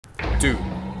Dude.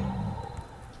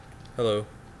 Hello.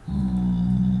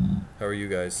 How are you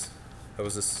guys? How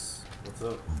was this? What's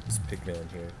up? This pig man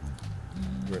here.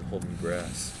 We're holding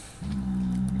grass.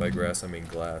 By grass, I mean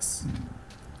glass.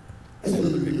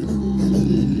 Another pig.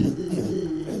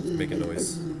 Make a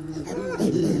noise.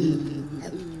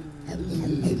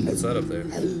 What's that up there?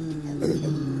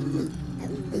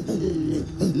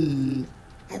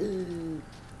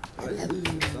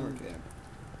 Summer camp.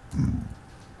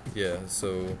 Yeah,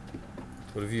 so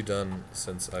what have you done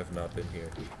since I've not been here?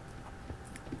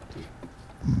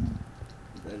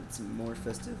 Then some more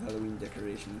festive Halloween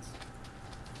decorations.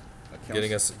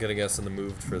 Getting us in the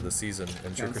mood for the season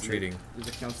and trick or treating. There's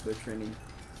a counselor training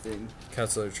thing.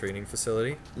 Counselor training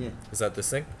facility? Yeah. Is that this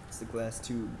thing? It's the glass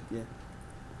tube. Yeah.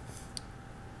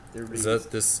 Is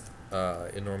that this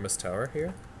enormous tower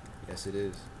here? Yes, it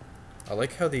is. I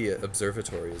like how the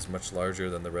observatory is much larger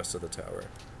than the rest of the tower.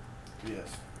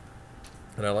 Yes.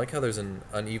 And I like how there's an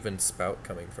uneven spout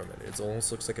coming from it. It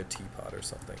almost looks like a teapot or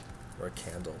something. Or a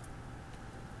candle.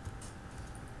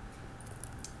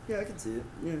 Yeah, I can see it.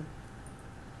 Yeah.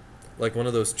 Like one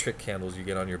of those trick candles you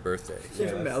get on your birthday.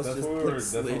 Yeah, your mouse just like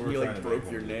slid and you like to broke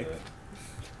make your when we neck. did that.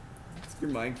 It's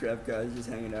your Minecraft guy just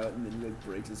hanging out and then he like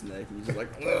breaks his neck and he's just like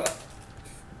ugh!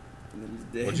 And then he's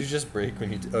dead. What'd you just break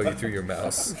when you oh, you threw your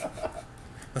mouse.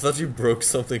 I thought you broke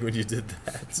something when you did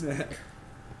that.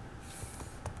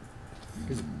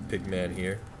 There's a big man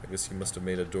here. I guess he must have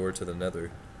made a door to the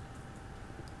nether.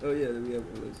 Oh yeah, we have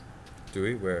one of those. Do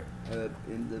we? Where?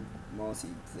 In the mossy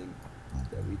thing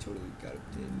that we totally got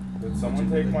obtained. Did someone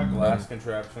take my glass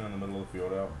contraption in the middle of the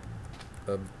field out?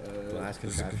 Glass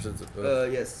contraption?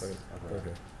 Yes.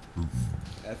 Okay.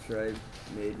 After I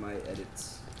made my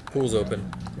edits. Pool's open.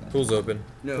 Pool's open.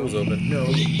 No. Pool's open. No.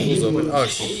 Pool's open. Oh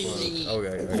shit.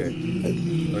 Okay.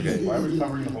 Okay. Why are we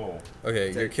covering the hole? Okay.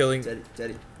 Teddy, You're killing.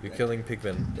 Teddy. You're killing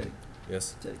pigmen. Teddy.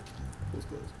 Yes. Teddy. Pool's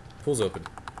closed. Pool's open.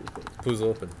 Pool's closed. Pool's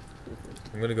open. Pool's closed.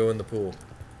 I'm gonna go in the pool.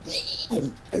 I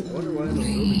wonder why the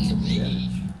building took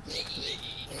damage.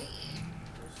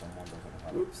 Someone doesn't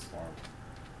have Oops. a farm.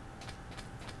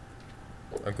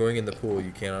 I'm going in the pool.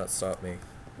 You cannot stop me.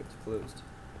 It's closed.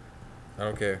 I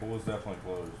don't care. The pool is definitely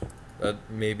closed. That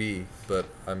may be, but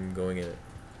I'm going in it.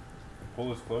 The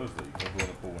pool is closed, though. You can't go in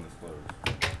the pool when it's closed.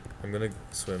 I'm gonna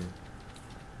swim.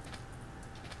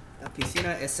 La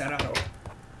piscina es cerrado.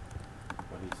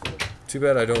 What he said. Too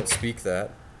bad I don't speak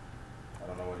that. I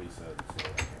don't know what he said, so I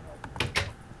can't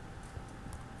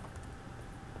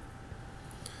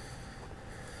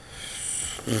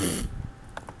help you.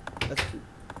 That's true.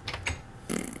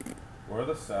 Where are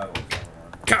the saddles?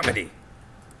 Everyone? Comedy.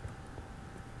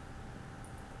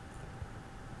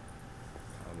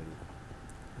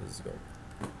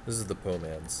 This is the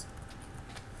Pomans.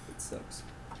 It sucks.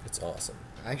 It's awesome.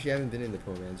 I actually haven't been in the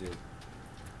Pomans yet.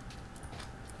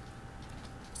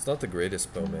 It's not the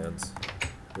greatest Pomans.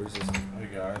 Where's this? Hey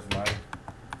guys,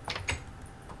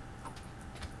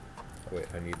 Oh wait,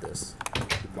 I need this.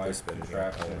 my This bit here.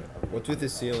 contraption. What's with the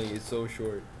ceiling? It's so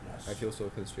short. Yes. I feel so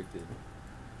constricted.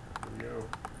 Here we go.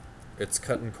 It's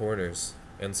cut in corners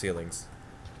and ceilings.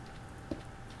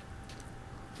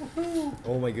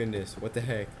 Oh my goodness. What the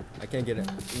heck? I can't get it.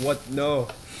 What? No.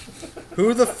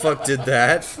 Who the fuck did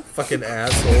that? Fucking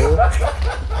asshole.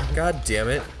 God damn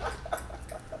it.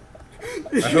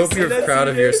 I hope you're proud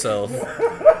of yourself.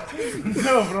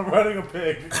 No, but I'm running a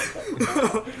pig.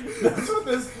 That's what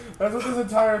this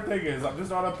entire thing is. I'm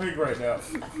just on a pig right now.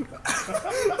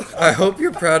 I hope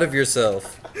you're proud of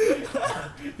yourself. Do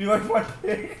you like my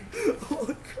pig?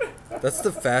 That's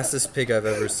the fastest pig I've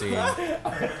ever seen. Wait,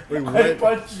 I what?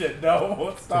 punched it. No, it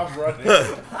won't stop running.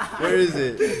 Where is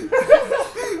it?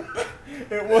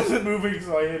 It wasn't moving,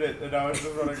 so I hit it, and now it's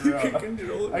just running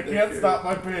around. I can't stop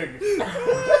my pig.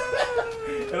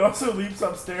 It also leaps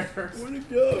upstairs. I wanna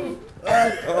go.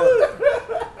 Oh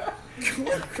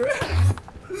crap.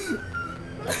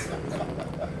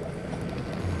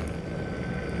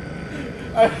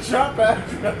 I shot back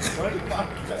and I was like, fuck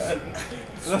Ted.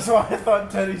 That's why I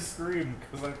thought Teddy screamed,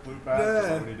 because I flew past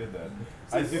him when he did that.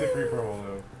 I see the creeper hole,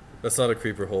 though. That's not a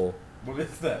creeper hole. What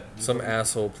is that? Some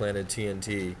asshole planted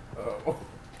TNT Oh.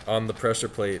 on the pressure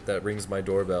plate that rings my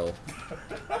doorbell.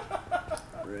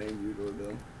 Ring your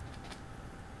doorbell.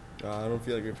 I don't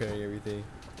feel like repairing everything.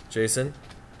 Jason?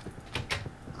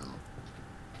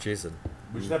 Jason.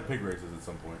 We should have pig races at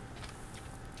some point.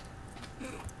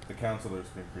 The counselors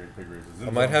can create pig races. I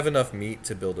might have enough meat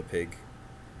to build a pig.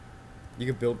 You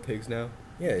can build pigs now?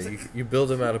 Yeah, you build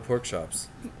them out of pork chops.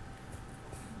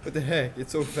 What the heck?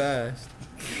 It's so fast.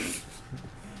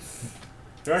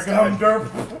 Here I come, derp!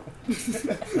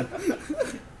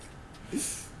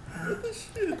 What the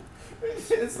shit?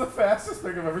 It's the fastest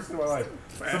pig I've ever seen in my life.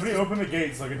 Somebody open the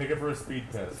gate so I can take it for a speed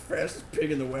test. Fastest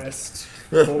pig in the West.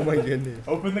 Oh my goodness.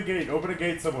 Open the gate. Open a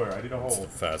gate somewhere. I need a hole.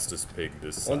 Fastest pig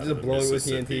this I'll side just of blow it with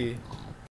Mississippi. TNT.